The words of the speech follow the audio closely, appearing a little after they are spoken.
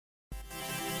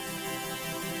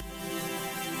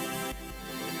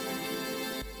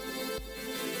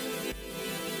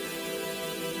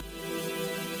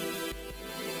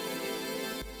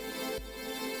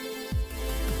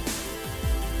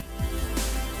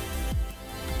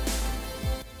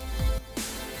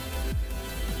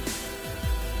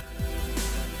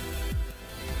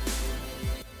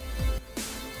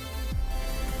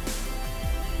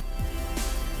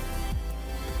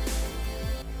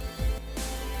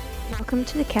Welcome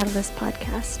to the Catalyst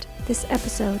Podcast. This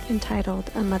episode, entitled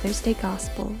A Mother's Day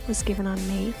Gospel, was given on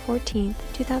May 14th,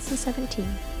 2017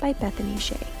 by Bethany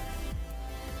Shea.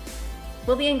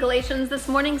 We'll be in Galatians this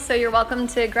morning, so you're welcome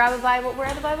to grab a Bible. Where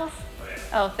are the Bibles?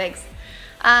 Oh, thanks.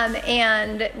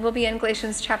 And we'll be in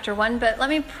Galatians chapter 1, but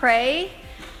let me pray,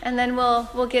 and then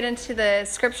we'll get into the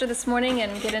scripture this morning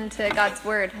and get into God's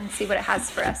word and see what it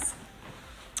has for us.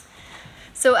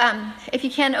 So if you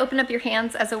can, open up your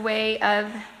hands as a way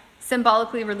of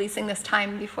symbolically releasing this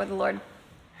time before the Lord.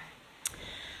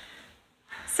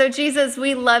 So Jesus,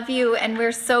 we love you, and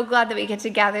we're so glad that we get to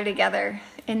gather together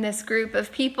in this group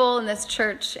of people in this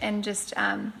church and just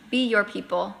be your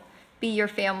people, be your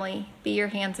family, be your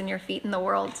hands and your feet in the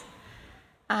world.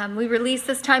 We release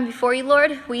this time before you,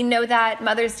 Lord. We know that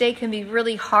Mother's Day can be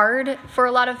really hard for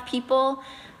a lot of people,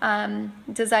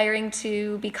 desiring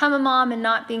to become a mom and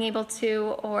not being able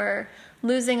to, or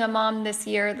losing a mom this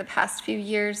year, the past few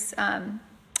years,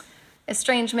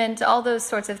 estrangement, all those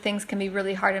sorts of things can be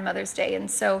really hard on Mother's Day.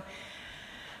 And so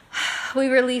we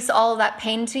release all of that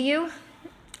pain to you.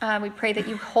 We pray that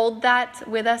you hold that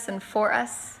with us and for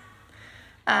us.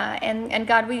 And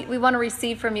God, we want to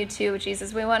receive from you too,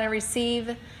 Jesus. We want to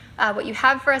receive what you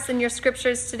have for us in your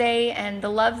scriptures today, and the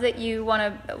love that you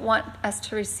want us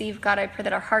to receive. God, I pray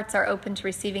that our hearts are open to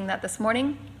receiving that this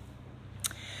morning.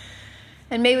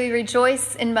 And may we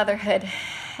rejoice in motherhood,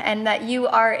 and that you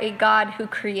are a God who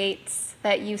creates,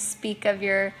 that you speak of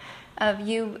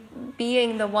you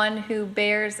being the one who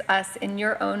bears us in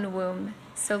your own womb.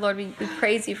 So Lord, we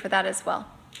praise you for that as well.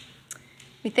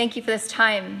 We thank you for this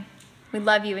time. We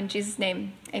love you in Jesus'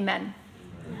 name. Amen.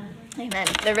 Amen.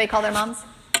 Did everybody call their moms?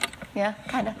 Yeah,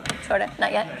 kind of, sort of,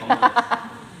 not yet.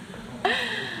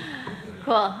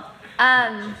 Cool.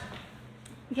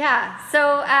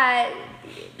 So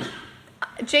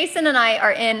Jason and I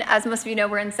are in, as most of you know,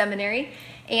 we're in seminary,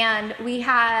 and we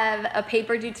have a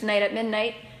paper due tonight at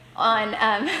midnight on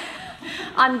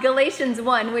Galatians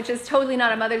 1, which is totally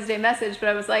not a Mother's Day message, but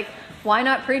I was like, why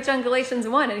not preach on Galatians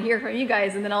 1 and hear from you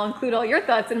guys, and then I'll include all your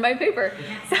thoughts in my paper.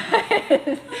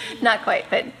 So, not quite,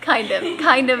 but kind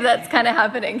of that's kind of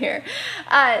happening here.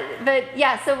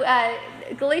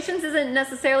 Galatians isn't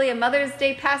necessarily a Mother's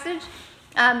Day passage.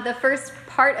 The first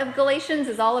part of Galatians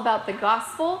is all about the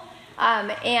gospel,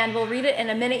 and we'll read it in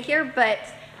a minute here, but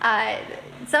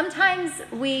sometimes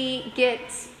we get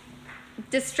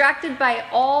distracted by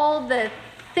all the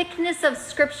thickness of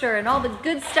Scripture and all the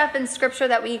good stuff in Scripture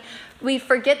that we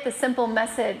forget the simple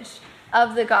message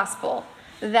of the gospel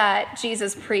that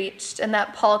Jesus preached and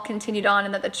that Paul continued on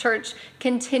and that the church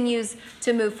continues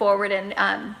to move forward in.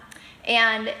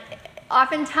 And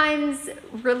oftentimes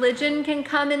religion can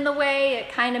come in the way.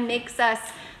 It kind of makes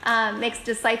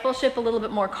discipleship a little bit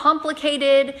more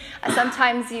complicated.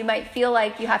 Sometimes you might feel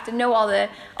like you have to know all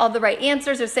the right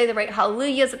answers or say the right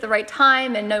hallelujahs at the right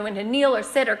time and know when to kneel or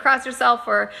sit or cross yourself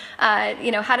or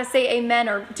how to say amen,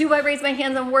 or do I raise my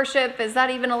hands in worship? Is that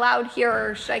even allowed here,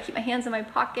 or should I keep my hands in my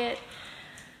pocket?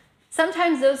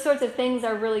 Sometimes those sorts of things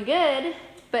are really good,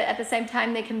 but at the same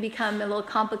time they can become a little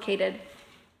complicated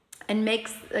and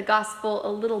makes the gospel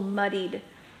a little muddied.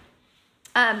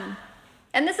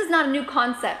 And this is not a new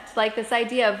concept, like this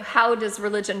idea of how does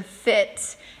religion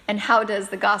fit and how does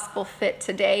the gospel fit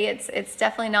today. It's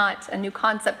definitely not a new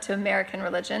concept to American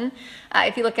religion.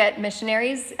 If you look at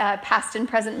missionaries, past and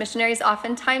present missionaries,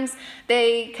 oftentimes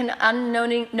they can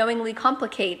unknowingly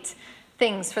complicate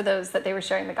things for those that they were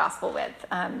sharing the gospel with.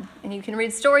 And you can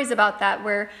read stories about that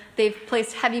where they've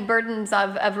placed heavy burdens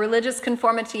of religious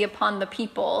conformity upon the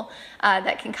people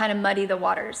that can kind of muddy the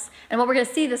waters. And what we're going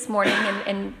to see this morning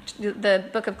in the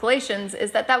book of Galatians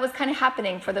is that was kind of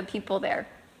happening for the people there.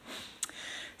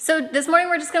 So this morning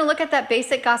we're just going to look at that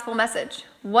basic gospel message.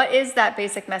 What is that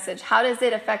basic message? How does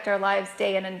it affect our lives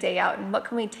day in and day out? And what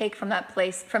can we take from that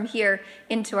place, from here,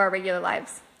 into our regular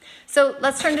lives? So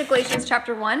let's turn to Galatians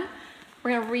chapter 1.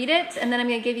 We're going to read it, and then I'm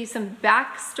going to give you some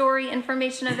backstory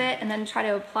information of it, and then try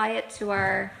to apply it to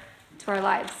our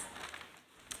lives.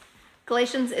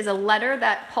 Galatians is a letter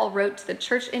that Paul wrote to the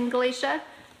church in Galatia.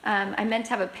 I meant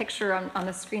to have a picture on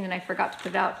the screen, and I forgot to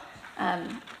put it out.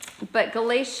 But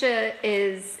Galatia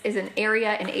is an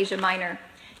area in Asia Minor.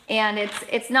 And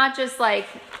it's not just like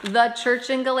the church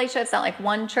in Galatia. It's not like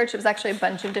one church. It was actually a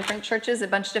bunch of different churches, a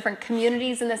bunch of different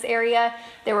communities in this area.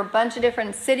 There were a bunch of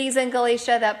different cities in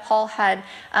Galatia that Paul had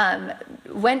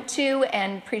went to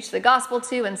and preached the gospel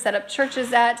to and set up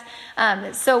churches at.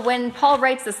 So when Paul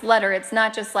writes this letter, it's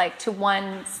not just like to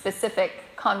one specific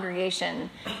congregation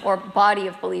or body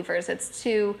of believers. It's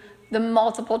to the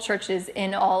multiple churches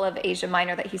in all of Asia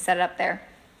Minor that he set up there.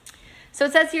 So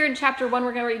it says here in chapter 1,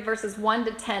 we're going to read verses 1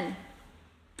 to 10.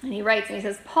 And he writes and he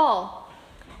says, Paul,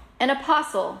 an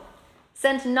apostle,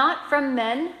 sent not from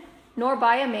men, nor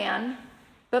by a man,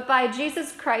 but by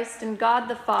Jesus Christ and God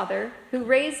the Father, who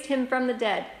raised him from the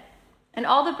dead, and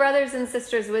all the brothers and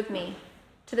sisters with me,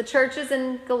 to the churches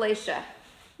in Galatia.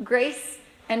 Grace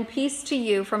and peace to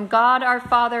you from God our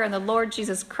Father and the Lord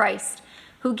Jesus Christ,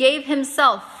 who gave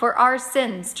himself for our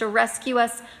sins to rescue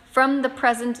us from the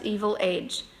present evil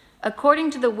age,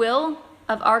 according to the will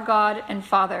of our God and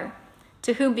Father,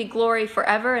 to whom be glory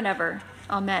forever and ever.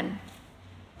 Amen.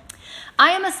 I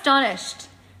am astonished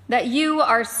that you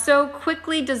are so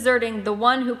quickly deserting the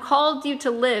one who called you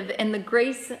to live in the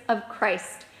grace of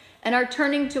Christ and are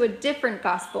turning to a different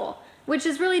gospel, which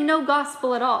is really no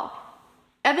gospel at all.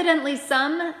 Evidently,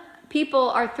 some people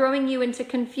are throwing you into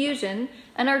confusion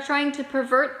and are trying to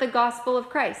pervert the gospel of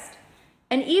Christ.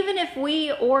 And even if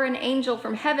we or an angel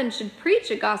from heaven should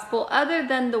preach a gospel other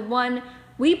than the one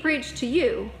we preach to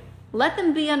you, let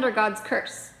them be under God's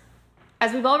curse.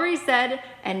 As we've already said,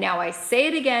 and now I say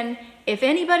it again, if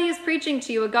anybody is preaching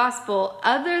to you a gospel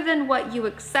other than what you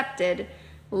accepted,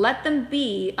 let them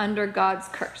be under God's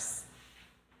curse.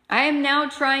 I am now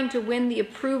trying to win the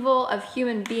approval of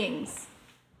human beings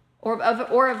or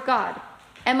of God.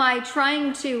 Am I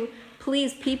trying to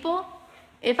please people?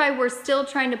 If I were still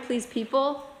trying to please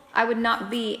people, I would not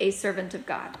be a servant of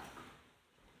God.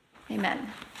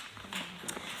 Amen.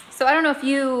 So I don't know if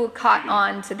you caught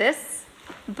on to this,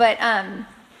 but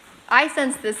I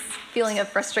sense this feeling of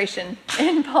frustration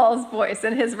in Paul's voice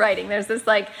and his writing. There's this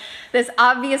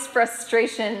obvious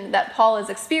frustration that Paul is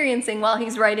experiencing while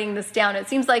he's writing this down. It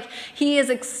seems like he is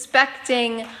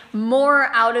expecting more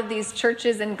out of these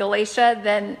churches in Galatia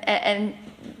and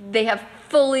they have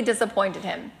fully disappointed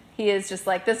him. He is just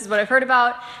like, this is what I've heard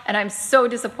about, and I'm so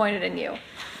disappointed in you.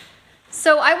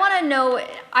 So I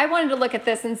wanted to look at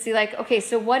this and see okay,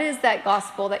 so what is that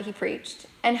gospel that he preached?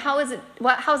 And how is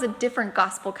a different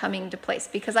gospel coming to place?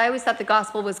 Because I always thought the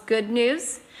gospel was good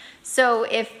news. So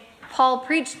if Paul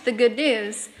preached the good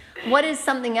news, what is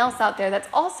something else out there that's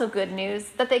also good news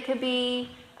that they could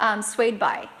be swayed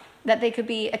by, that they could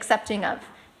be accepting of?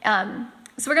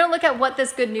 So we're going to look at what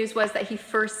this good news was that he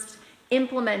first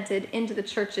implemented into the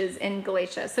churches in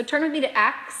Galatia. So turn with me to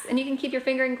Acts, and you can keep your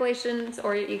finger in Galatians,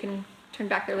 or you can turn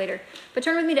back there later. But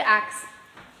turn with me to Acts.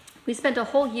 We spent a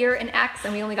whole year in Acts,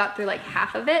 and we only got through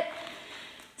half of it.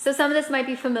 So some of this might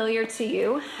be familiar to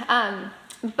you.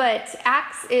 But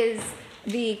Acts is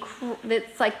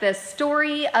it's the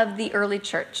story of the early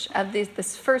church, of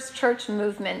this first church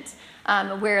movement,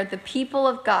 where the people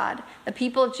of God, the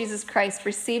people of Jesus Christ,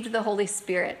 received the Holy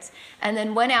Spirit and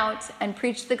then went out and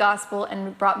preached the gospel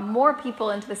and brought more people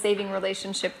into the saving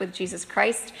relationship with Jesus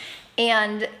Christ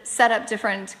and set up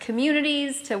different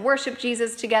communities to worship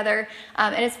Jesus together.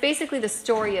 And it's basically the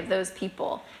story of those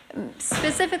people,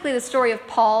 specifically the story of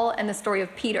Paul and the story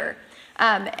of Peter.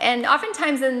 And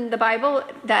oftentimes in the Bible,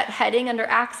 that heading under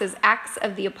Acts is Acts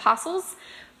of the Apostles.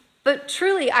 But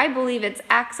truly, I believe it's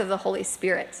Acts of the Holy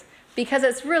Spirit, because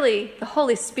it's really the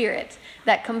Holy Spirit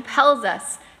that compels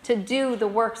us to do the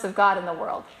works of God in the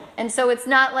world. And so it's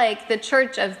not like the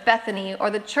church of Bethany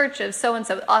or the church of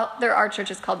so-and-so. There are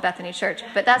churches called Bethany Church,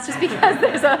 but that's just because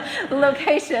there's a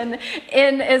location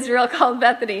in Israel called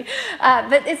Bethany.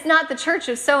 But it's not the church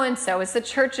of so-and-so. It's the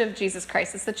church of Jesus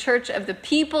Christ. It's the church of the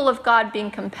people of God being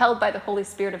compelled by the Holy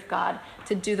Spirit of God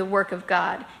to do the work of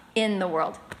God in the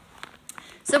world.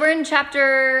 So we're in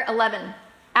chapter 11,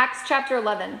 Acts chapter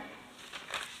 11.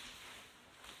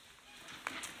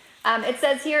 It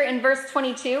says here in verse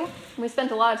 22, we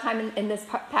spent a lot of time in this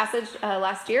passage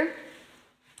last year,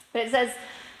 but it says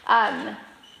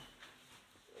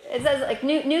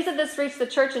news of this reached the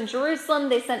church in Jerusalem.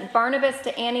 They sent Barnabas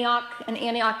to Antioch, and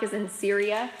Antioch is in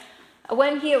Syria.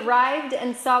 When he arrived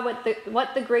and saw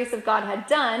what the grace of God had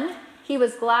done, he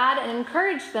was glad and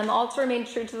encouraged them all to remain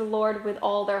true to the Lord with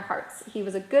all their hearts. He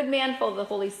was a good man, full of the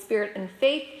Holy Spirit and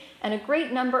faith, and a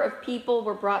great number of people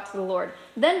were brought to the Lord.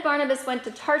 Then Barnabas went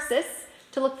to Tarsus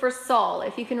to look for Saul.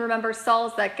 If you can remember,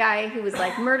 Saul's that guy who was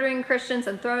murdering Christians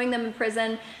and throwing them in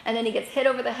prison, and then he gets hit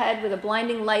over the head with a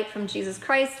blinding light from Jesus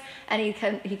Christ, and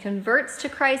he converts to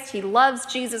Christ. He loves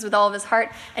Jesus with all of his heart,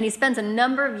 and he spends a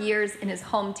number of years in his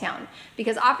hometown,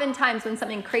 because oftentimes when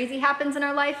something crazy happens in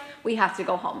our life, we have to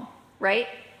go home, right?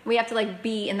 We have to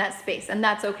be in that space, and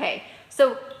that's okay.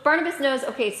 So Barnabas knows,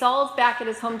 okay, Saul's back at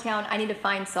his hometown. I need to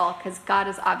find Saul because God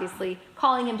is obviously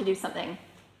calling him to do something.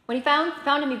 When he found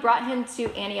him, he brought him to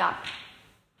Antioch.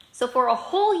 So for a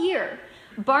whole year,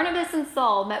 Barnabas and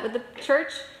Saul met with the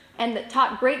church and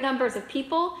taught great numbers of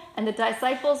people, and the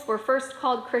disciples were first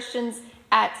called Christians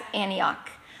at Antioch.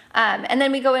 And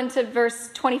then we go into verse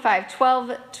 25,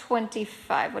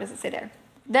 12:25. What does it say there?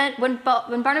 Then when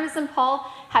Barnabas and Paul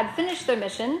had finished their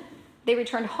mission, they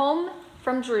returned home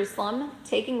from Jerusalem,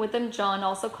 taking with them John,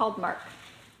 also called Mark.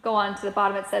 Go on to the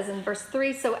bottom, it says in verse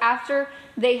 3, so after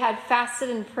they had fasted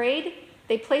and prayed,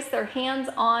 they placed their hands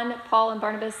on Paul and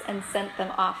Barnabas and sent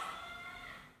them off.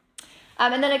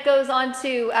 And then it goes on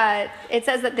to, it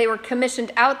says that they were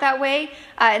commissioned out that way.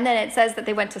 And then it says that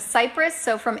they went to Cyprus.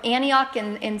 So from Antioch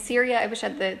in Syria, I wish I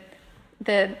had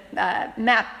the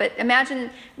map, but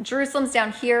imagine Jerusalem's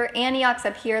down here, Antioch's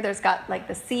up here. There's got like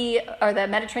the sea or the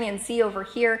Mediterranean Sea over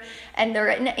here. And they're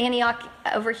in Antioch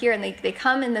over here. And they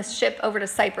come in this ship over to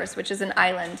Cyprus, which is an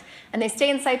island. And they stay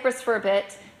in Cyprus for a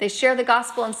bit. They share the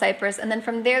gospel in Cyprus, and then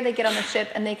from there they get on the ship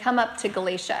and they come up to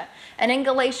Galatia. And in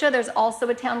Galatia, there's also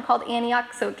a town called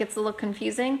Antioch, so it gets a little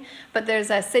confusing. But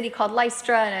there's a city called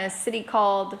Lystra and a city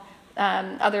called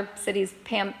other cities,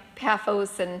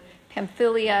 Paphos and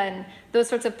Pamphylia and those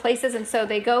sorts of places. And so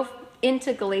they go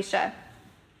into Galatia.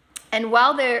 And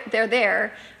while they're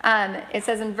there, it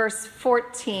says in verse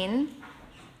 14,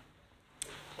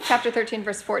 chapter 13,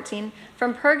 verse 14,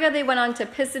 from Perga they went on to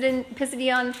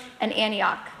Pisidion and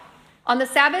Antioch. On the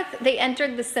Sabbath, they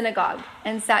entered the synagogue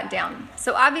and sat down.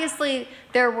 So obviously,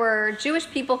 there were Jewish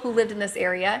people who lived in this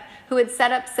area who had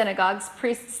set up synagogues,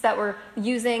 priests that were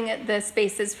using the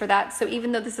spaces for that. So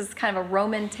even though this is kind of a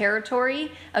Roman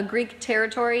territory, a Greek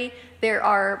territory, there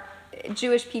are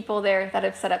Jewish people there that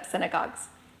have set up synagogues.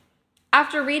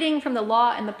 After reading from the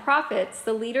law and the prophets,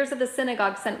 the leaders of the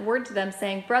synagogue sent word to them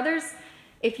saying, brothers,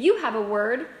 if you have a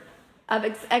word of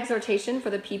exhortation for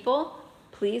the people,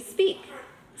 please speak.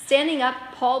 Standing up,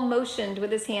 Paul motioned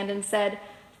with his hand and said,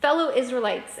 fellow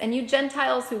Israelites, and you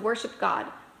Gentiles who worship God,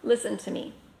 listen to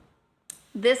me.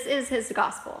 This is his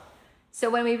gospel. So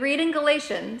when we read in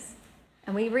Galatians,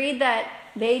 and we read that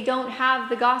they don't have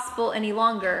the gospel any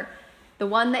longer, the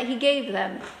one that he gave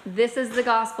them, this is the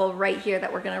gospel right here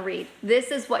that we're going to read. This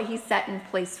is what he set in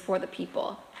place for the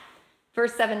people.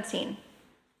 Verse 17.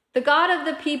 The God of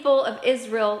the people of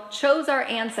Israel chose our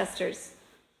ancestors.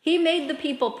 He made the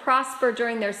people prosper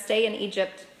during their stay in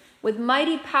Egypt. With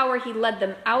mighty power, he led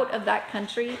them out of that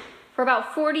country. For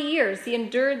about 40 years, he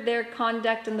endured their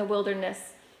conduct in the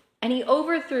wilderness. And he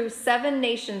overthrew 7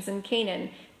 nations in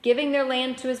Canaan, giving their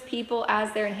land to his people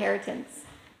as their inheritance.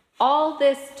 All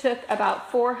this took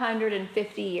about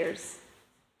 450 years.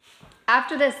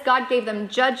 After this, God gave them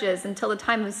judges until the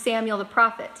time of Samuel the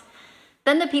prophet.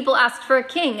 Then the people asked for a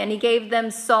king, and he gave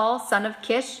them Saul, son of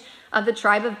Kish, of the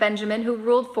tribe of Benjamin, who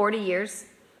ruled 40 years.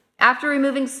 After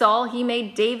removing Saul, he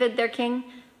made David their king.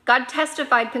 God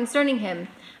testified concerning him,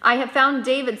 I have found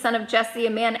David, son of Jesse, a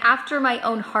man after my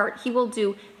own heart. He will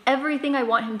do everything I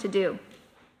want him to do.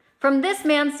 From this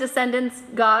man's descendants,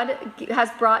 God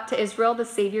has brought to Israel the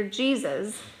Savior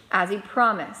Jesus, as he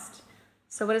promised.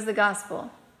 So what is the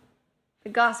gospel? The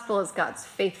gospel is God's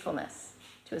faithfulness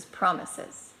to his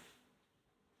promises.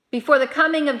 Before the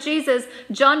coming of Jesus,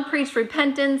 John preached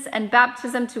repentance and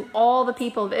baptism to all the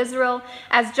people of Israel.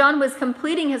 As John was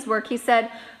completing his work, he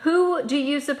said, who do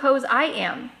you suppose I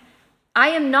am? I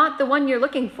am not the one you're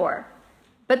looking for,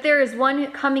 but there is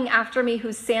one coming after me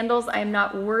whose sandals I am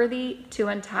not worthy to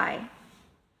untie.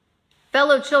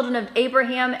 Fellow children of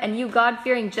Abraham and you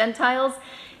God-fearing Gentiles,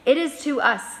 it is to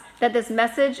us that this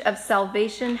message of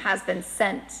salvation has been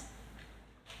sent.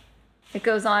 It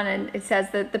goes on and it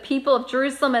says that the people of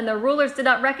Jerusalem and their rulers did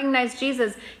not recognize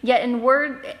Jesus, yet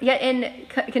in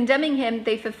condemning him,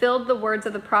 they fulfilled the words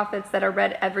of the prophets that are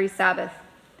read every Sabbath.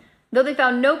 Though they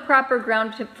found no proper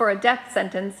ground for a death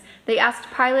sentence, they asked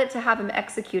Pilate to have him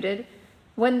executed.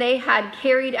 When they had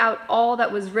carried out all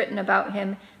that was written about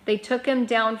him, they took him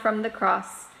down from the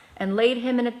cross and laid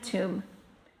him in a tomb.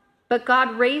 But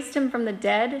God raised him from the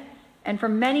dead, and for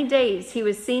many days he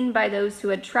was seen by those who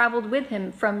had traveled with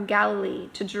him from Galilee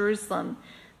to Jerusalem.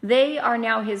 They are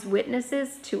now his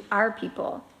witnesses to our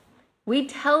people. We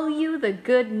tell you the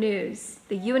good news,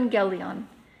 the euangelion.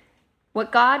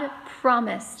 What God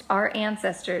promised our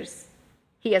ancestors,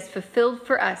 he has fulfilled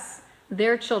for us,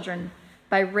 their children,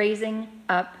 by raising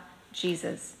up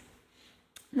Jesus.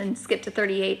 And then skip to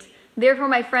 38. Therefore,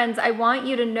 my friends, I want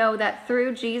you to know that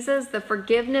through Jesus, the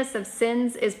forgiveness of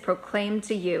sins is proclaimed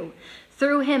to you.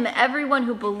 Through him, everyone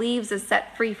who believes is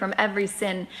set free from every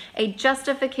sin, a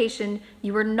justification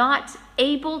you were not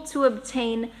able to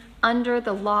obtain under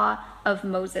the law of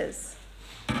Moses.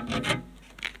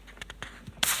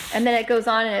 And then it goes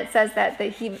on and it says that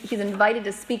he's invited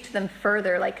to speak to them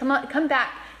further. Like, come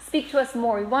back, speak to us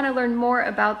more. We want to learn more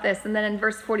about this. And then in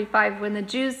verse 45, when the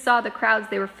Jews saw the crowds,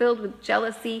 they were filled with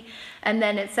jealousy. And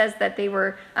then it says that they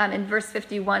were, in verse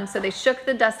 51, so they shook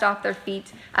the dust off their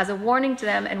feet as a warning to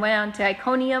them and went on to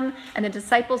Iconium. And the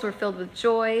disciples were filled with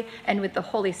joy and with the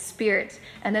Holy Spirit.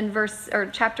 And then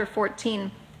chapter 14,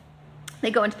 they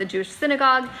go into the Jewish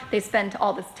synagogue. They spend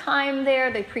all this time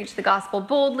there. They preach the gospel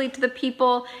boldly to the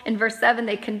people. In verse 7,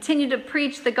 they continue to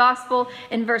preach the gospel.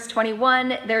 In verse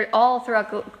 21, they're all throughout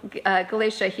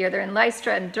Galatia here. They're in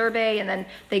Lystra and Derbe, and then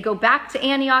they go back to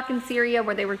Antioch in Syria,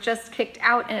 where they were just kicked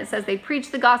out. And it says they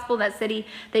preached the gospel in that city.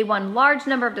 They won large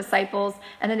number of disciples,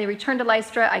 and then they returned to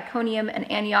Lystra, Iconium,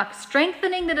 and Antioch,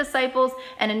 strengthening the disciples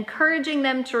and encouraging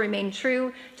them to remain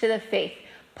true to the faith.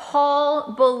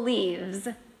 Paul believes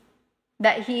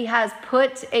that he has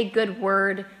put a good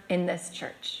word in this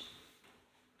church.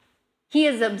 He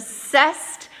is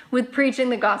obsessed with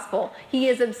preaching the gospel. He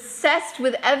is obsessed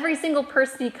with every single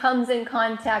person he comes in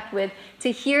contact with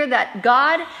to hear that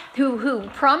God, who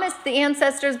promised the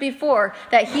ancestors before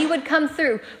that he would come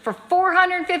through for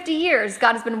 450 years,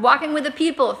 God has been walking with the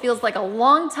people. It feels like a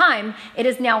long time. It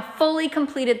is now fully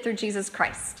completed through Jesus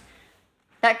Christ.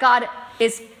 That God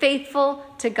is faithful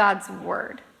to God's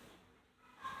word.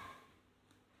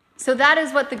 So that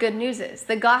is what the good news is.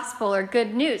 The gospel or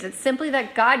good news. It's simply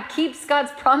that God keeps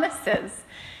God's promises.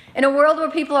 In a world where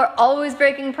people are always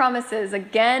breaking promises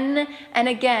again and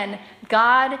again,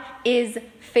 God is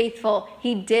faithful.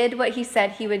 He did what he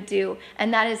said he would do,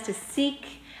 and that is to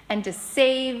seek and to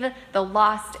save the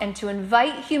lost and to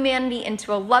invite humanity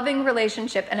into a loving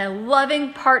relationship and a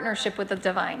loving partnership with the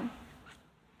divine.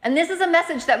 And this is a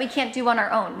message that we can't do on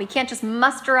our own. We can't just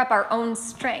muster up our own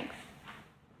strength.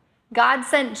 God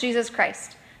sent Jesus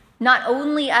Christ, not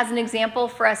only as an example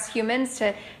for us humans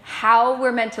to how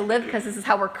we're meant to live, because this is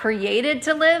how we're created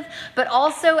to live, but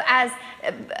also as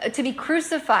to be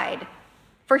crucified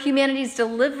for humanity's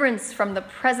deliverance from the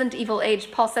present evil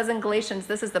age. Paul says in Galatians,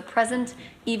 this is the present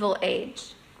evil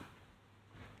age.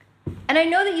 And I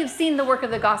know that you've seen the work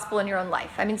of the gospel in your own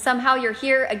life. I mean, somehow you're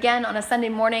here again on a Sunday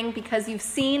morning because you've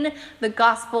seen the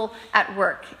gospel at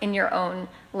work in your own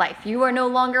life. You are no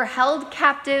longer held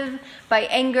captive by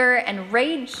anger and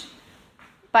rage,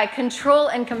 by control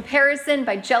and comparison,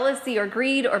 by jealousy or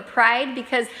greed or pride,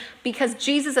 because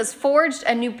Jesus has forged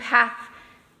a new path,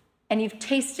 and you've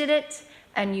tasted it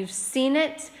and you've seen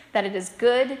it, that it is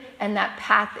good, and that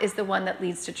path is the one that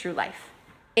leads to true life.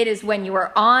 It is when you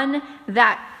are on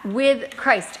that with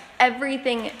Christ,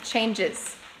 everything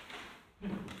changes.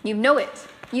 You know it.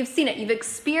 You've seen it. You've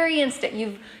experienced it.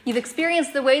 You've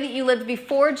experienced the way that you lived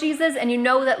before Jesus, and you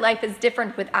know that life is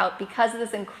different without because of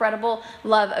this incredible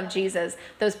love of Jesus.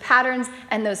 Those patterns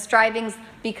and those strivings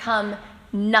become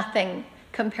nothing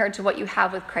compared to what you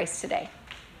have with Christ today.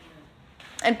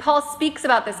 And Paul speaks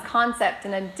about this concept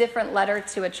in a different letter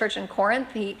to a church in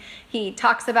Corinth. He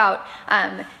talks about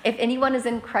if anyone is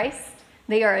in Christ,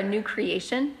 they are a new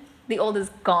creation. The old is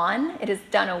gone. It is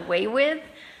done away with.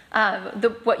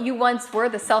 What you once were,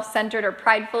 the self-centered or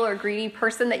prideful or greedy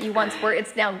person that you once were,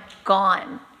 it's now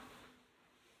gone.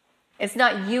 It's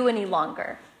not you any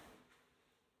longer.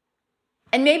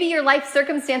 And maybe your life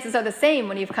circumstances are the same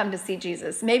when you've come to see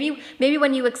Jesus. Maybe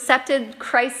when you accepted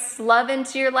Christ's love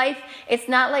into your life, it's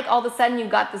not like all of a sudden you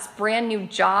got this brand new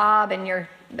job and your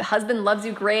husband loves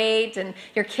you great and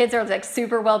your kids are like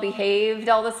super well behaved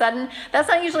all of a sudden. That's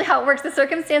not usually how it works. The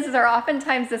circumstances are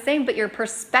oftentimes the same, but your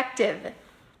perspective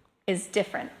is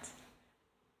different.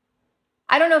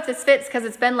 I don't know if this fits because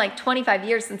it's been like 25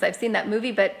 years since I've seen that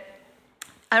movie, but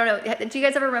I don't know. Do you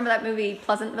guys ever remember that movie,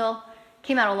 Pleasantville?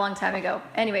 Came out a long time ago.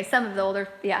 Anyway, some of the older,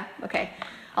 yeah, okay.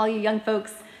 All you young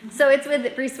folks. So it's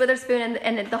with Reese Witherspoon,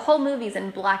 and the whole movie's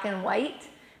in black and white.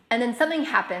 And then something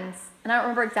happens, and I don't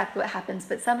remember exactly what happens,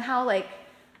 but somehow, like,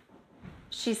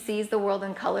 she sees the world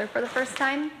in color for the first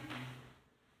time.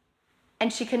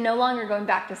 And she can no longer go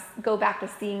back to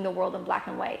seeing the world in black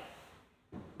and white.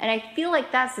 And I feel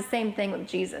like that's the same thing with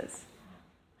Jesus.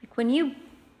 Like, when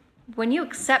you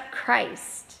accept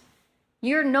Christ,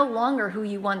 you're no longer who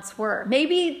you once were.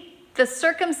 Maybe the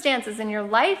circumstances in your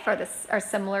life are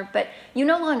similar, but you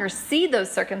no longer see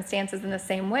those circumstances in the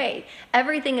same way.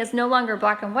 Everything is no longer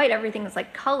black and white. Everything is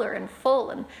like color and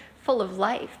full of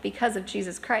life because of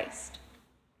Jesus Christ.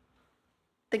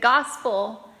 The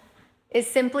gospel is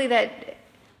simply that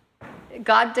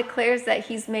God declares that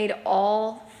he's made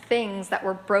all things that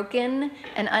were broken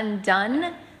and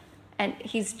undone, and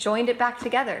he's joined it back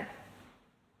together.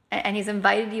 And he's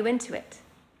invited you into it.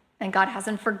 And God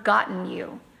hasn't forgotten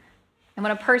you. And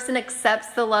when a person accepts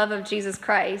the love of Jesus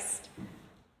Christ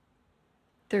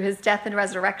through his death and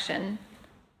resurrection,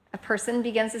 a person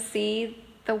begins to see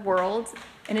the world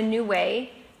in a new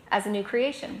way as a new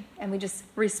creation. And we just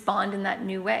respond in that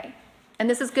new way. And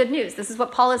this is good news. This is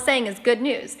what Paul is saying is good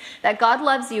news, that God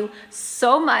loves you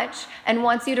so much and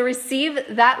wants you to receive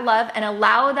that love and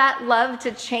allow that love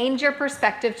to change your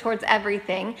perspective towards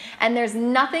everything. And there's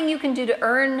nothing you can do to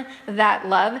earn that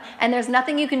love. And there's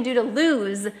nothing you can do to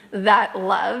lose that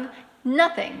love.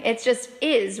 Nothing. It just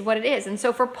is what it is. And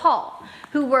so for Paul,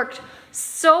 who worked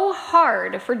so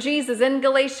hard for Jesus in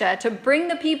Galatia to bring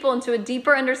the people into a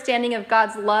deeper understanding of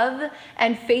God's love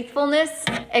and faithfulness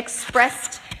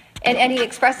expressed, and he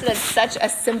expressed it as such a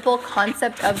simple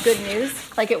concept of good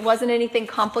news. Like it wasn't anything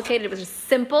complicated. It was just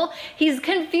simple. He's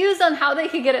confused on how they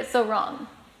could get it so wrong.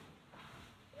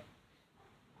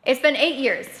 It's been 8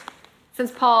 years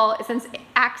since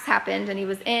Acts happened, and he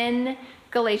was in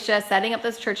Galatia setting up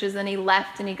those churches, and he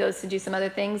left and he goes to do some other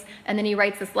things, and then he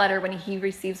writes this letter when he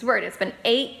receives word. It's been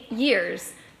 8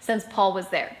 years since Paul was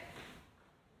there.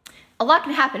 A lot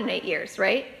can happen in 8 years,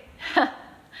 right?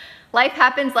 Life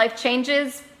happens, life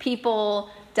changes, people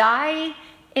die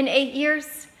in 8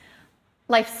 years.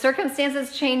 Life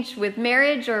circumstances change with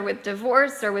marriage or with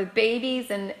divorce or with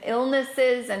babies and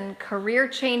illnesses and career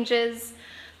changes.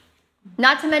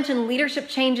 Not to mention leadership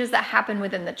changes that happen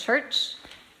within the church,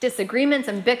 disagreements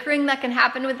and bickering that can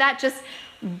happen with that, just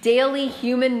daily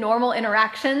human normal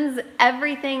interactions.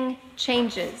 Everything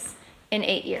changes in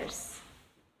 8 years.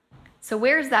 So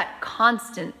where's that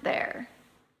constant there?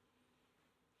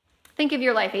 Think of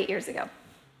your life 8 years ago.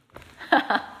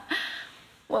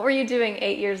 What were you doing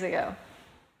 8 years ago?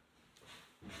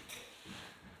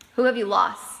 Who have you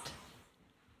lost?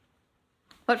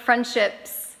 What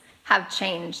friendships have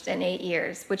changed in 8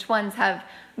 years? Which ones have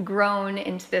grown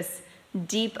into this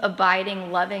deep,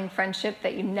 abiding, loving friendship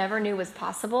that you never knew was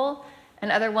possible,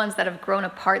 and other ones that have grown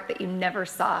apart that you never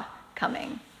saw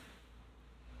coming?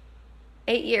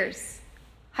 8 years.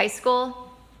 High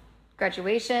school,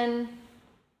 graduation,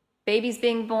 babies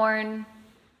being born,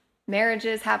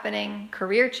 marriages happening,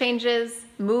 career changes,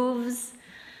 moves.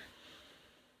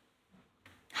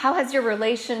 How has your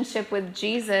relationship with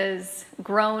Jesus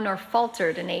grown or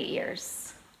faltered in 8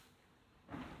 years?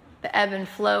 The ebb and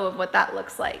flow of what that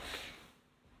looks like.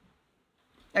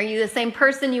 Are you the same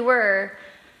person you were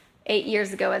 8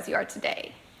 years ago as you are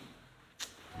today?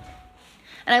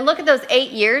 And I look at those 8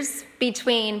 years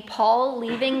between Paul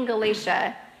leaving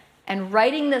Galatia and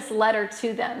writing this letter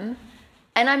to them,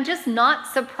 and I'm just not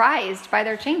surprised by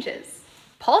their changes.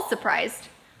 Paul's surprised.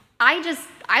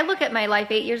 I look at my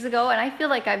life 8 years ago, and I feel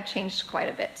like I've changed quite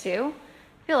a bit too.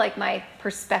 I feel like my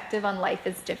perspective on life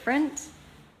is different.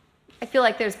 I feel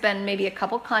like there's been maybe a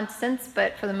couple constants,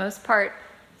 but for the most part,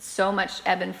 so much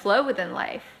ebb and flow within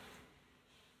life.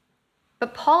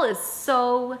 But Paul is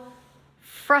so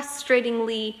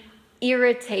frustratingly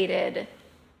irritated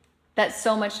that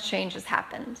so much change has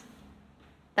happened.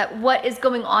 That what is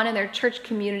going on in their church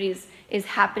communities is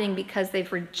happening because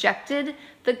they've rejected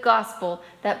the gospel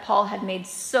that Paul had made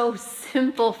so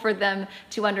simple for them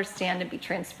to understand and be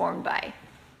transformed by.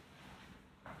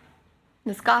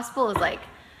 This gospel is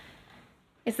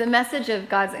it's the message of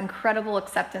God's incredible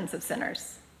acceptance of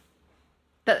sinners.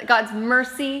 That God's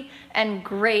mercy and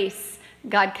grace,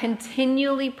 God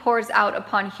continually pours out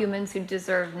upon humans who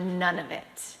deserve none of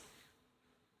it.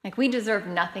 We deserve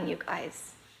nothing, you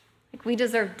guys. We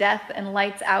deserve death and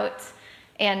lights out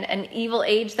and an evil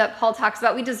age that Paul talks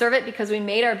about. We deserve it because we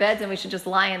made our beds and we should just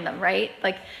lie in them, right?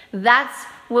 That's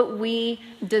what we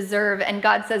deserve. And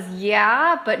God says,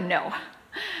 yeah, but no.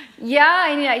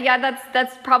 Yeah,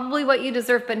 that's probably what you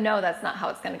deserve, but no, that's not how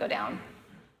it's going to go down.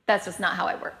 That's just not how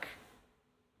I work.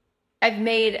 I've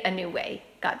made a new way,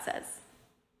 God says.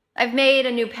 I've made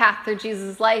a new path through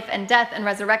Jesus' life and death and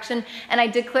resurrection, and I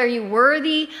declare you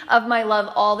worthy of my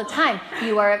love all the time.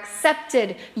 You are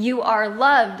accepted. You are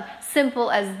loved.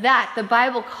 Simple as that. The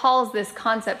Bible calls this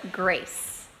concept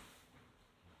grace.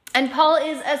 And Paul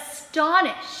is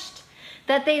astonished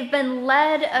that they've been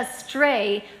led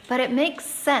astray, but it makes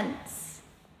sense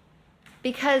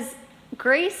because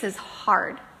grace is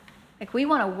hard. We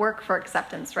want to work for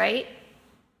acceptance, right?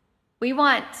 We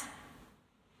want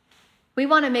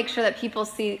to make sure that people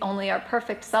see only our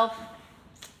perfect self.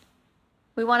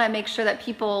 We want to make sure that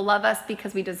people love us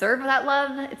because we deserve that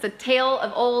love. It's a tale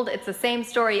of old. It's the same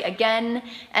story again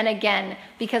and again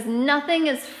because nothing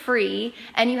is free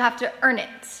and you have to earn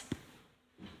it.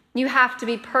 You have to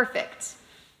be perfect.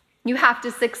 You have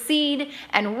to succeed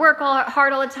and work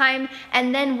hard all the time,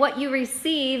 and then what you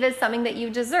receive is something that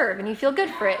you deserve, and you feel good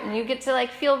for it, and you get to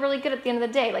feel really good at the end of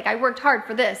the day. I worked hard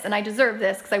for this, and I deserve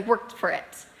this because I worked for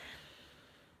it.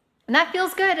 And that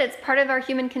feels good. It's part of our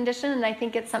human condition, and I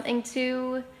think it's something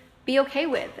to be okay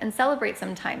with and celebrate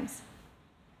sometimes.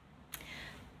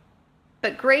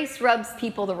 But grace rubs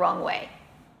people the wrong way.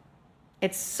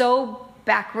 It's so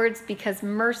backwards because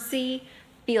mercy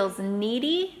feels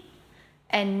needy,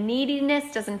 and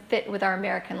neediness doesn't fit with our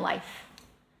American life.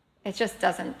 It just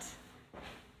doesn't.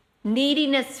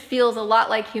 Neediness feels a lot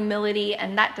like humility,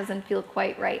 and that doesn't feel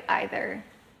quite right either.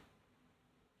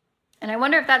 And I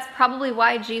wonder if that's probably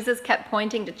why Jesus kept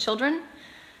pointing to children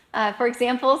for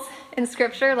examples in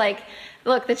Scripture. Like,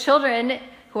 look, the children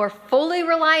who are fully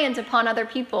reliant upon other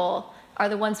people are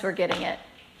the ones who are getting it.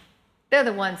 They're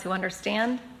the ones who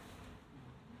understand.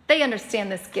 They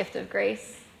understand this gift of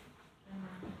grace.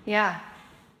 Yeah.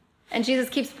 And Jesus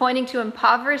keeps pointing to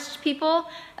impoverished people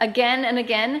again and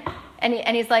again.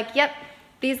 And he's like, yep,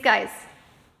 these guys,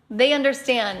 they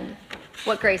understand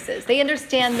what grace is. They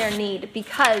understand their need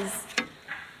because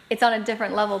it's on a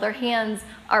different level. Their hands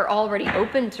are already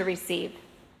open to receive.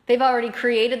 They've already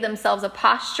created themselves a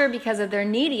posture because of their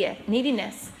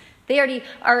neediness. They already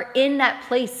are in that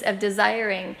place of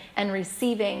desiring and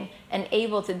receiving and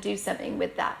able to do something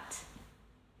with that.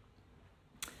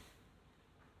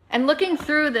 And looking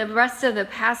through the rest of the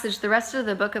passage, the rest of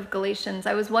the book of Galatians,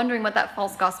 I was wondering what that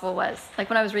false gospel was. Like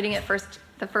when I was reading it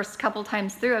the first couple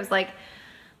times through, I was like,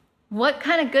 what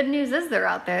kind of good news is there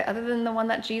out there other than the one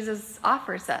that Jesus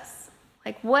offers us?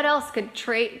 Like what else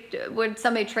would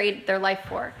somebody trade their life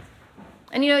for?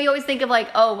 And you always think of like,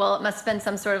 oh, well, it must have been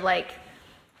some sort of like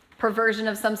perversion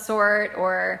of some sort,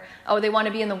 or, oh, they want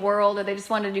to be in the world, or they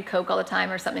just want to do coke all the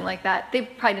time or something like that. They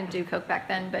probably didn't do coke back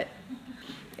then, but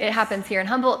it happens here in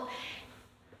Humboldt.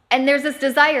 And there's this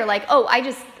desire like, oh,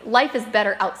 life is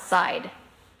better outside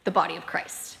the body of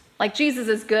Christ. Like Jesus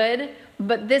is good,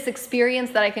 but this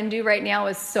experience that I can do right now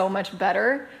is so much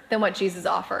better than what Jesus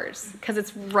offers because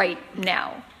it's right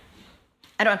now.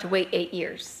 I don't have to wait 8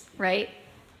 years, right?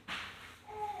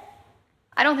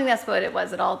 I don't think that's what it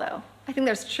was at all, though. I think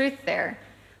there's truth there.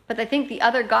 But I think the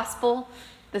other gospel,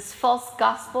 this false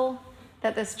gospel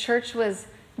that this church was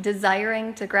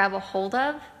desiring to grab a hold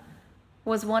of,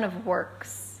 was one of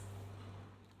works.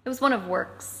 It was one of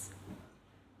works.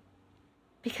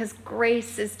 Because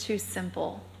grace is too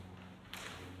simple.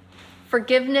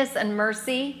 Forgiveness and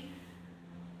mercy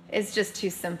is just too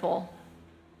simple.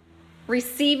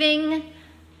 Receiving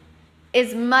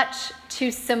is much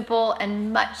too simple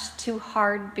and much too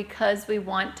hard because we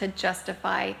want to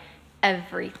justify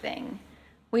everything.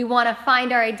 We want to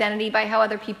find our identity by how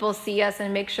other people see us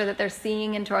and make sure that they're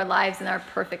seeing into our lives and our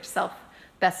perfect self,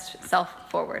 best self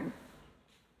forward.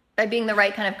 By being the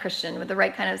right kind of Christian with the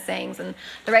right kind of sayings and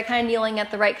the right kind of kneeling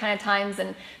at the right kind of times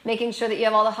and making sure that you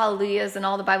have all the hallelujahs and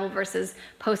all the Bible verses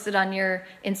posted on your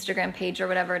Instagram page or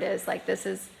whatever it is. Like this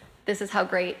is how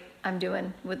great I'm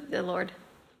doing with the Lord.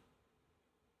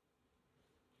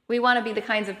 We want to be the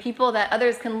kinds of people that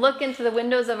others can look into the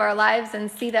windows of our lives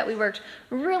and see that we worked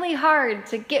really hard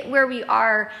to get where we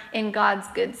are in God's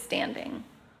good standing.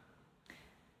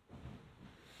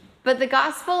 But the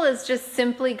gospel is just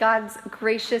simply God's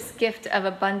gracious gift of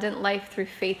abundant life through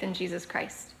faith in Jesus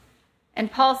Christ.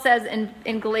 And Paul says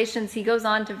in Galatians, he goes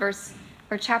on to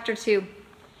chapter 2.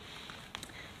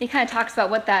 He kind of talks about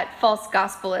what that false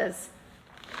gospel is.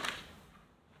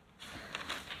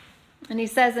 And he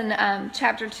says in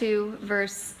chapter 2,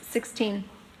 verse 16,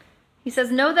 he says,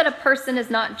 "Know that a person is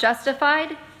not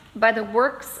justified by the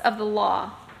works of the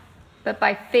law, but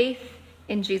by faith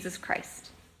in Jesus Christ."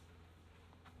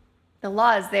 The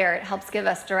law is there. It helps give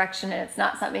us direction, and it's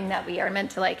not something that we are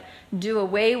meant to do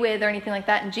away with or anything like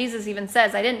that. And Jesus even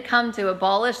says, I didn't come to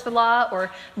abolish the law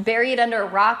or bury it under a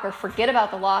rock or forget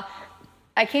about the law.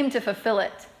 I came to fulfill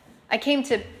it. I came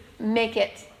to make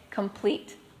it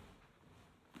complete.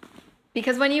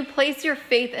 Because when you place your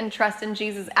faith and trust in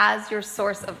Jesus as your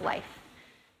source of life,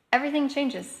 everything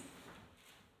changes.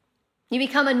 You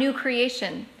become a new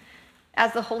creation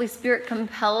as the Holy Spirit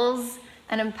compels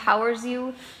and empowers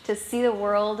you to see the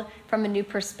world from a new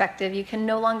perspective. You can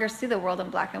no longer see the world in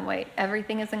black and white.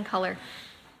 Everything is in color.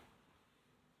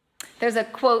 There's a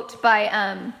quote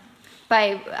by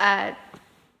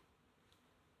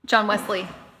John Wesley.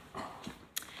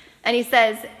 And he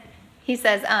says,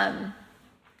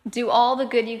 do all the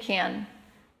good you can,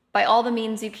 by all the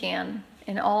means you can,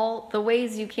 in all the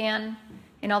ways you can,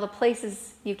 in all the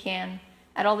places you can,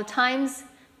 at all the times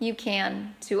you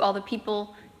can, to all the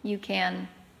people you can,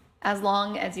 as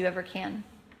long as you ever can.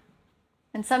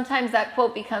 And sometimes that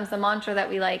quote becomes the mantra that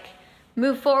we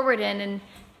move forward in,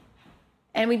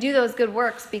 and we do those good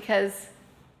works because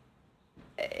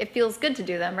it feels good to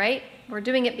do them, right? We're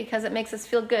doing it because it makes us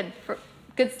feel good, for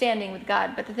good standing with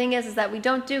God. But the thing is that we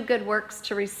don't do good works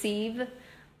to receive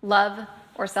love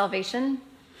or salvation.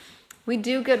 We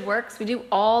do good works. We do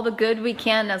all the good we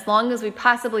can as long as we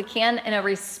possibly can in a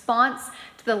response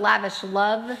to the lavish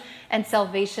love and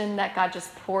salvation that God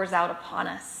just pours out upon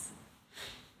us.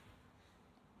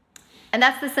 And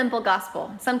that's the simple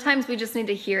gospel. Sometimes we just need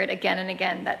to hear it again and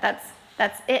again.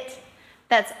 That's it.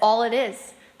 That's all it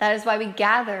is. That is why we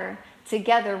gather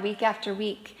together week after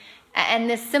week. And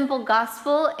this simple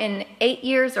gospel in 8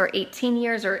 years or 18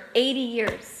 years or 80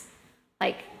 years,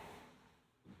 like,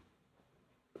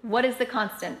 what is the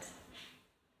constant?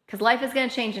 Because life is going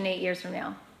to change in 8 years from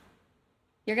now.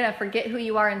 You're going to forget who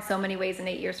you are in so many ways in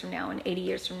 8 years from now and 80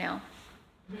 years from now.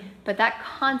 But that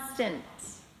constant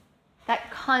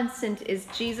is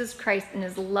Jesus Christ and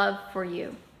his love for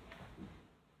you.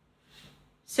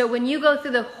 So when you go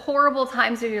through the horrible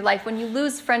times of your life, when you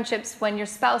lose friendships, when your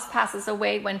spouse passes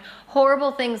away, when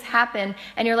horrible things happen,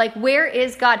 and you're like, where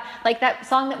is God? Like that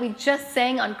song that we just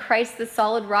sang on Christ, the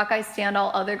solid rock I stand,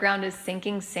 all other ground is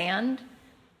sinking sand.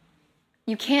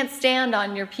 You can't stand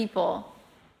on your people.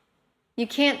 You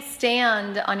can't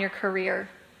stand on your career.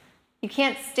 You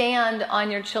can't stand on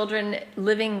your children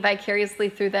living vicariously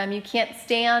through them. You can't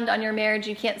stand on your marriage.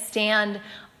 You can't stand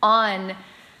on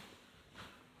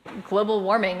global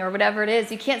warming or whatever it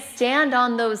is. You can't stand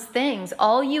on those things.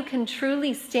 All you can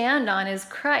truly stand on is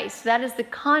Christ. That is the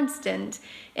constant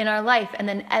in our life. And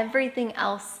then everything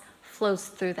else flows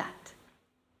through that.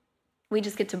 We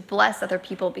just get to bless other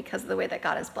people because of the way that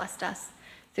God has blessed us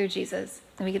through Jesus.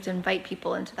 And we get to invite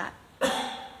people into that.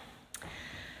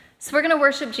 So we're going to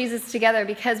worship Jesus together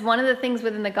because one of the things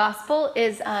within the gospel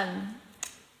is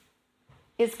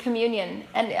communion.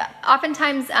 And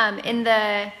oftentimes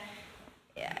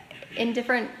in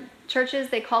different churches,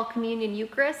 they call communion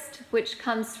Eucharist, which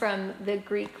comes from the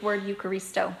Greek word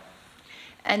Eucharisto.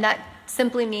 And that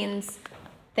simply means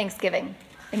thanksgiving.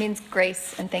 It means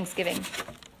grace and thanksgiving.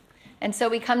 And so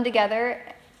we come together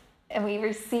and we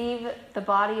receive the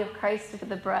body of Christ with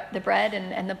the bread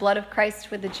and the blood of Christ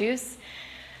with the juice.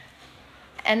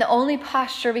 And the only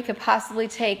posture we could possibly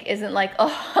take isn't like,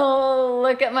 oh,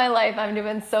 look at my life. I'm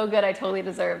doing so good. I totally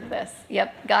deserve this.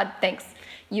 Yep, God, thanks.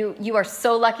 You are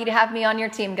so lucky to have me on your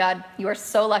team, God. You are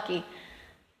so lucky.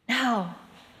 No,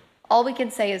 all we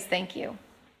can say is thank you.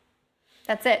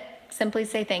 That's it. Simply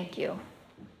say thank you.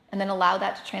 And then allow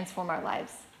that to transform our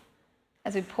lives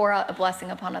as we pour out a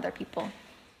blessing upon other people.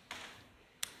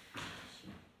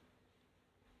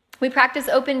 We practice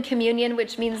open communion,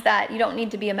 which means that you don't need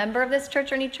to be a member of this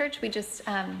church or any church. We just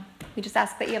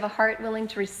ask that you have a heart willing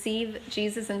to receive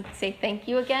Jesus and say thank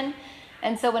you again.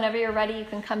 And so whenever you're ready, you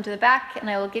can come to the back and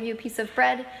I will give you a piece of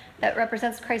bread that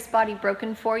represents Christ's body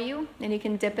broken for you. And you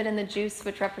can dip it in the juice,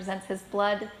 which represents his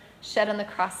blood shed on the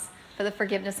cross for the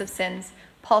forgiveness of sins.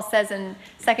 Paul says in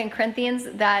 2 Corinthians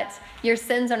that your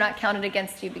sins are not counted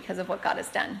against you because of what God has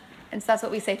done. And so that's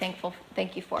what we say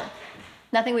thank you for.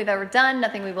 Nothing we've ever done,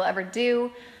 nothing we will ever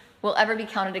do will ever be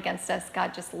counted against us.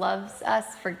 God just loves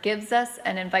us, forgives us,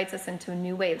 and invites us into a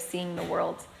new way of seeing the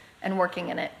world and working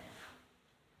in it.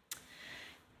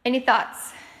 Any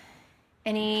thoughts?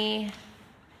 Anything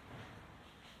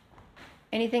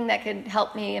that could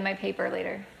help me in my paper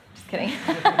later? Just kidding.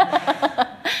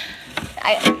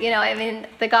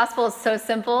 The gospel is so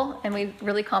simple and we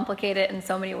really complicate it in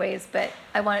so many ways, but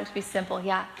I want it to be simple.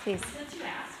 Yeah, please. Since you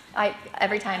asked,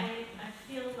 every time.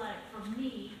 I feel like for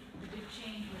me, the big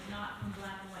change was not from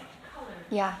black and white to color,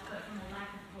 Yeah. but from a lack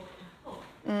of hope to hope.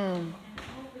 Mm. And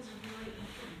hope is a really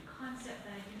important concept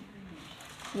that I didn't bring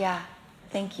in. Yeah.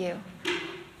 Thank you.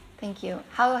 Thank you.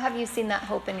 How have you seen that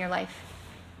hope in your life?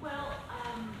 Well,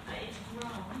 it's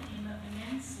grown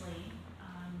immensely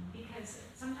because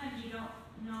sometimes you don't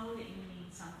know that you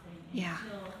need something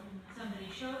until somebody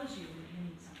shows you that you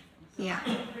need something. So I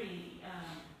had a pretty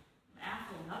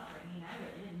affluent upbringing. I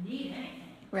really didn't need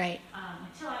anything. Right.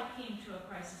 Until I came to a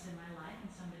crisis in my life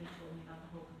and somebody told me about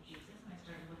the hope of Jesus and I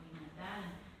started looking at that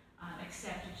and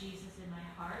accepted Jesus in my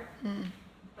heart. Mm.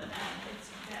 But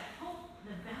it's that hope,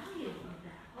 the value of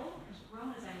that hope has grown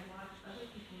as I watch other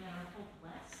people that are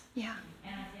hopeless. Yeah.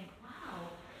 And I think, wow,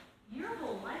 your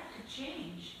whole life could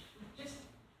change with just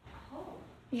hope.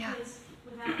 Yeah. Because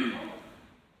without hope,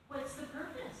 what's the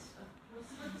purpose of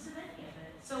any of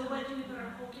it? So what do we put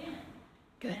our hope in?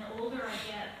 Good. And the older I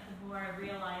get, the more I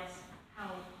realize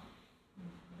how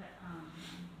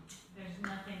there's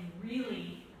nothing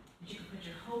really that you can put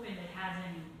your hope in that has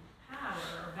any power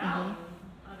or value. Mm-hmm.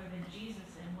 Other than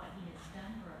Jesus and what he has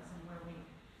done for us and where we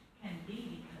can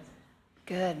be because of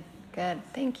it. Good.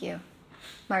 Thank you.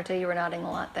 Marta, you were nodding a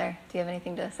lot there. Do you have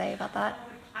anything to say about that?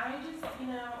 I just,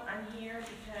 I'm here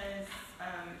because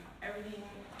everything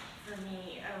for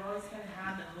me, I've always kind of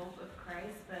had the hope of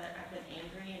Christ, but I've been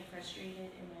angry and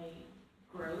frustrated in my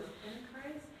growth in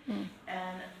Christ.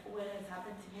 And what has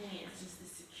happened to me is just the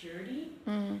security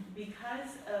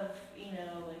because of,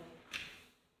 like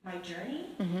my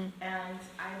journey. And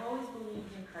I've always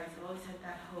believed in Christ. I've always had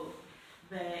that hope.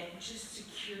 But just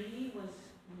security was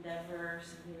never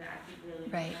something that I could really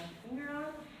put my finger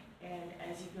on. And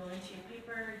as you go into your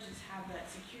paper, just have that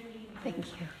security. Thank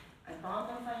you. I bombed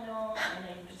my final, and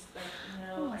I'm just like,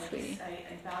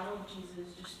 I battled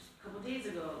Jesus just a couple days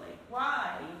ago. Like,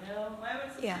 why? Why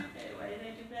was I so stupid? Why didn't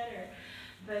I do better?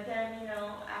 But then,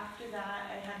 after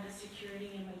that, I had the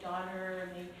security in my daughter,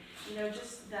 and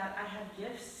just that I have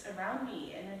gifts around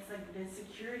me, and it's like the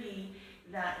security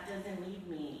that doesn't leave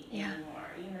me anymore.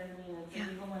 You know what I mean? It's like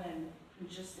even when I'm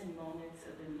just in moments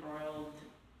of embroiled,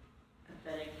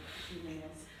 pathetic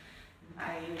humanness,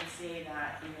 I would say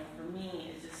that, for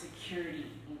me, it's just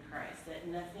security in Christ, that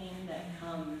nothing that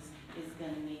comes is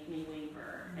going to make me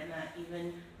waver, and that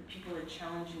even the people that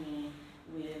challenge me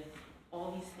with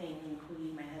all these things,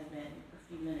 including my husband a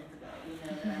few minutes ago,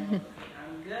 that I'm okay,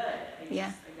 I'm good. I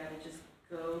got to just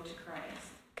go to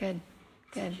Christ. Good.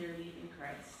 Security in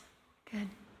Christ. Good.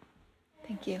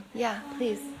 Thank you. Yeah,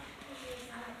 please. It's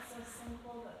so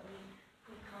simple, but we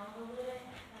convolute it.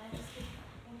 And I just keep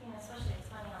thinking, especially it's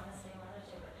funny on this day,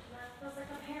 Mother's Day, but that feels like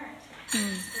a parent.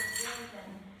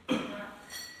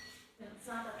 It's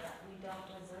not that we don't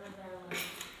deserve their love,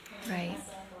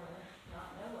 mess up or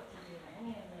not know what to do or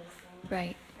any of those things.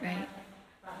 Right.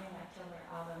 Brought me back to where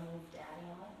Abba means daddy.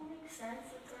 I'm like, it makes sense.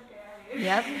 It's our daddy.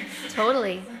 Yep.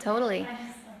 Totally. I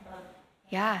just love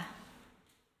Yeah,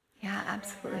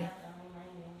 absolutely.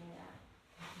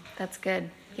 That's good.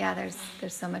 Yeah,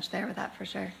 there's so much there with that for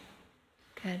sure.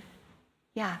 Good.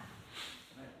 Yeah.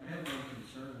 I have one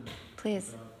concern.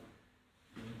 Please.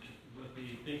 With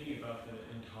the thinking about the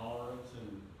intolerance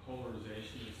and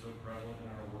polarization that's so prevalent in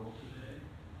our world today.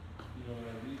 When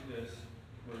I read this,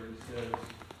 where it says,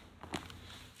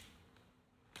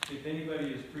 if anybody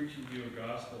is preaching to you a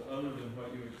gospel other than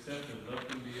what you accepted, let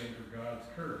them be under God's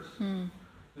curse.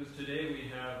 Because today we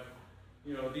have,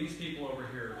 these people over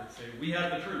here that say, we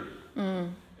have the truth.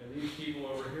 And these people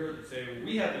over here that say,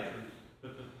 we have the truth.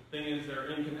 But the thing is,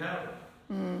 they're incompatible.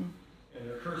 And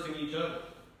they're cursing each other.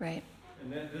 Right.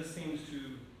 And this seems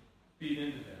to feed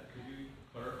into that. Could you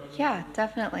clarify that? Yeah,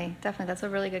 definitely. That's a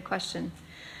really good question.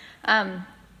 I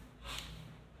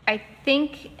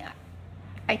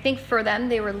think for them,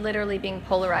 they were literally being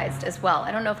polarized as well.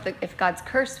 I don't know if God's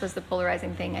curse was the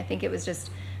polarizing thing. I think it was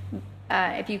just,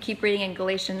 if you keep reading in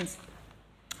Galatians,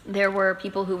 there were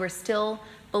people who were still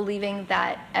believing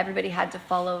that everybody had to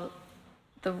follow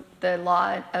the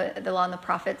law and the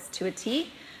prophets to a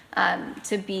T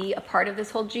to be a part of this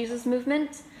whole Jesus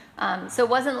movement. So it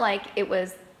wasn't like it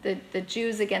was the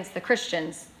Jews against the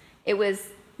Christians. It was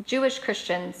Jewish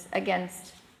Christians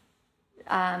against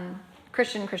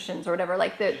Christian Christians or whatever.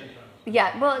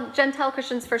 Gentile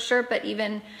Christians for sure, but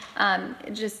even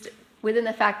just within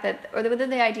the fact that, or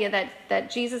within the idea that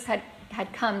Jesus had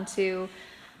come to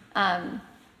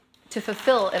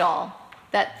fulfill it all.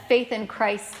 That faith in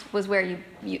Christ was where you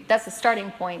that's the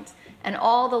starting point. And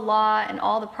all the law and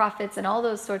all the prophets and all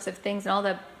those sorts of things and all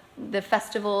the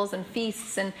festivals and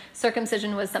feasts and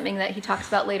circumcision was something that he talks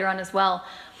about later on as well,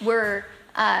 were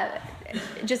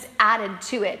just added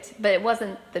to it, but it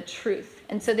wasn't the truth.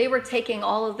 And so they were taking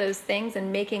all of those things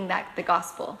and making that the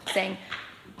gospel, saying,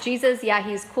 Jesus, yeah,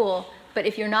 he's cool, but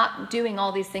if you're not doing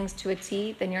all these things to a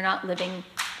T, then you're not living,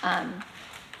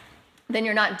 then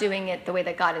you're not doing it the way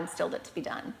that God instilled it to be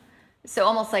done. So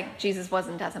almost like Jesus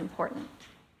wasn't as important.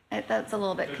 That's a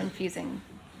little bit confusing,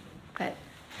 but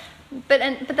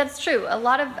that's true. A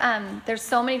lot of there's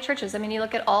so many churches. I mean, you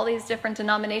look at all these different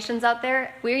denominations out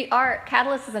there.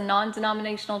 Catalyst is a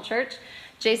non-denominational church.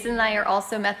 Jason and I are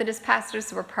also Methodist pastors,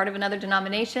 so we're part of another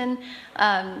denomination.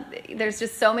 There's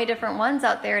just so many different ones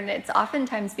out there, and it's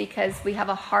oftentimes because we have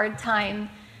a hard time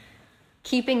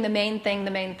keeping the main thing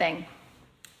the main thing.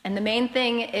 And the main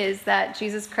thing is that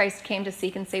Jesus Christ came to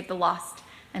seek and save the lost,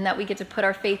 and that we get to put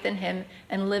our faith in him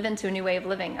and live into a new way of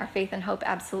living. Our faith and hope,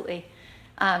 absolutely.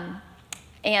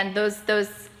 And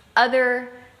those other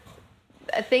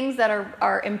things that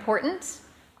are important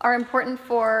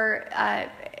for,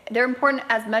 they're important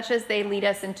as much as they lead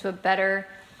us into a better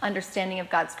understanding of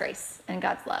God's grace and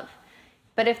God's love.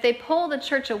 But if they pull the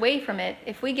church away from it,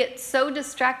 if we get so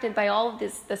distracted by all of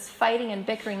this fighting and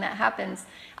bickering that happens,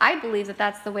 I believe that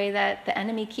that's the way that the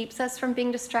enemy keeps us from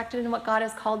being distracted in what God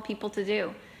has called people to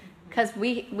do. Because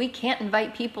we can't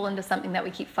invite people into something that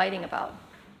we keep fighting about.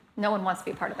 No one wants to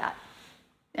be a part of that.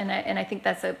 And I think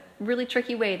that's a really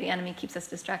tricky way the enemy keeps us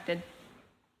distracted.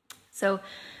 So,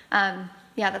 yeah,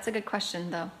 that's a good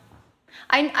question, though.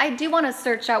 I do want to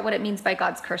search out what it means by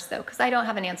God's curse, though, because I don't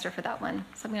have an answer for that one.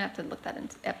 So I'm going to have to look that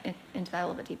into that a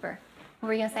little bit deeper. What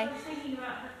were you going to say? I was thinking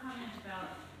about her comment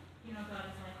about, God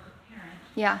is like a parent.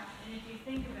 Yeah. And if you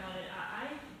think about it, I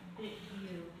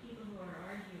view people who are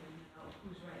arguing about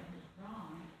who's right and who's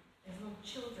wrong as little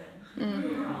children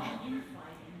who are all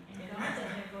infighting. And God's in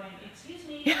there going, excuse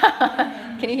me.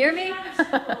 Can you hear me?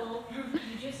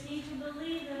 You just need to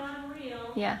believe that I'm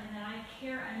real. Yeah. And that I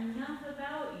care enough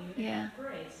about you to Yeah. have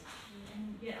grace.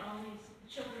 And yet all these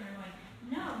children are going,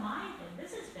 no, my thing,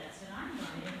 this is best and I'm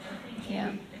right. And they're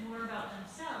thinking more about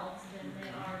themselves than they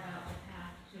are about the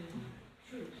path to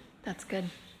truth. That's good.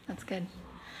 That's good.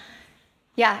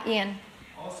 Yeah, Ian.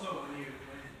 Also, when you go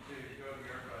to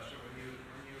your question, when you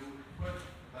put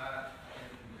that in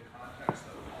the context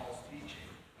of Paul's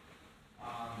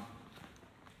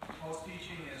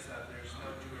teaching is that there's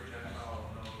no Jew or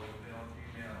Gentile, no male or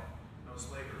female, no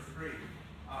slave or free.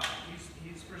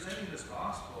 He's presenting this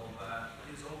gospel that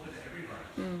is open to everybody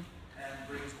and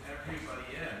brings everybody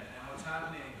in. And what's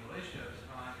happening in Galatia at the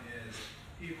time is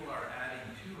people are adding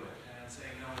to it and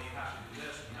saying, no, you have to do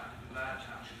this, you have to do that,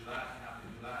 you have to do that, you have to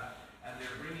do that. And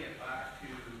they're bringing it back to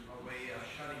a way of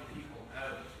shutting people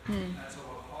out. And so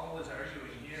what Paul is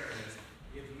arguing here is,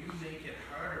 if you make it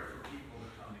harder for people to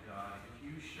come to God, if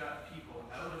you shut people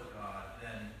out of God,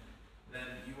 then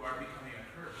you are becoming a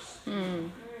curse.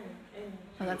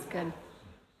 Oh, that's good.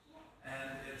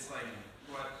 And it's like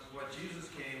what Jesus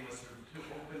came was to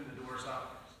open the doors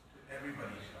up to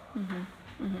everybody's God.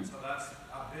 And so that's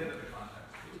a bit of the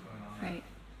context of what's going on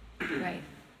there. Right.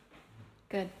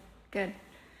 Good.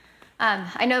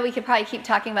 I know we could probably keep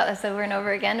talking about this over and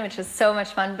over again, which is so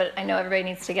much fun, but I know everybody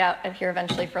needs to get out of here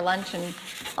eventually for lunch and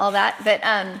all that. But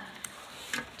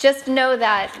just know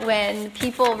that when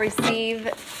people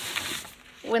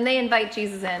when they invite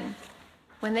Jesus in,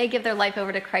 when they give their life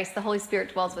over to Christ, the Holy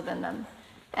Spirit dwells within them.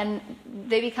 And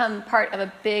they become part of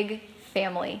a big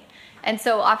family. And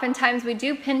so oftentimes we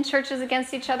do pin churches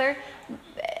against each other,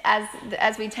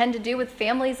 as we tend to do with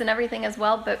families and everything as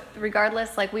well. But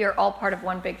regardless, we are all part of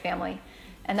one big family.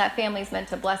 And that family is meant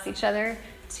to bless each other,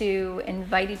 to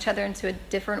invite each other into a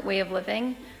different way of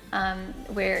living,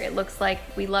 where it looks like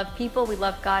we love people, we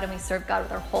love God, and we serve God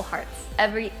with our whole hearts.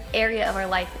 Every area of our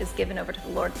life is given over to the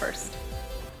Lord first.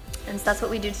 And so that's what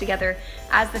we do together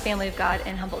as the family of God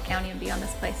in Humboldt County and beyond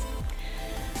this place.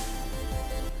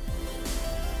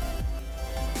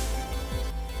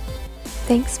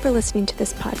 Thanks for listening to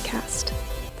this podcast.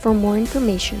 For more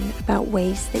information about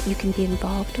ways that you can be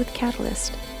involved with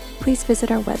Catalyst, please visit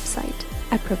our website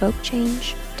at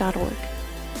provokechange.org.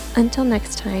 Until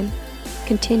next time,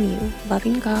 continue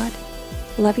loving God,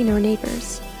 loving our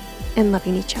neighbors, and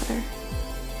loving each other.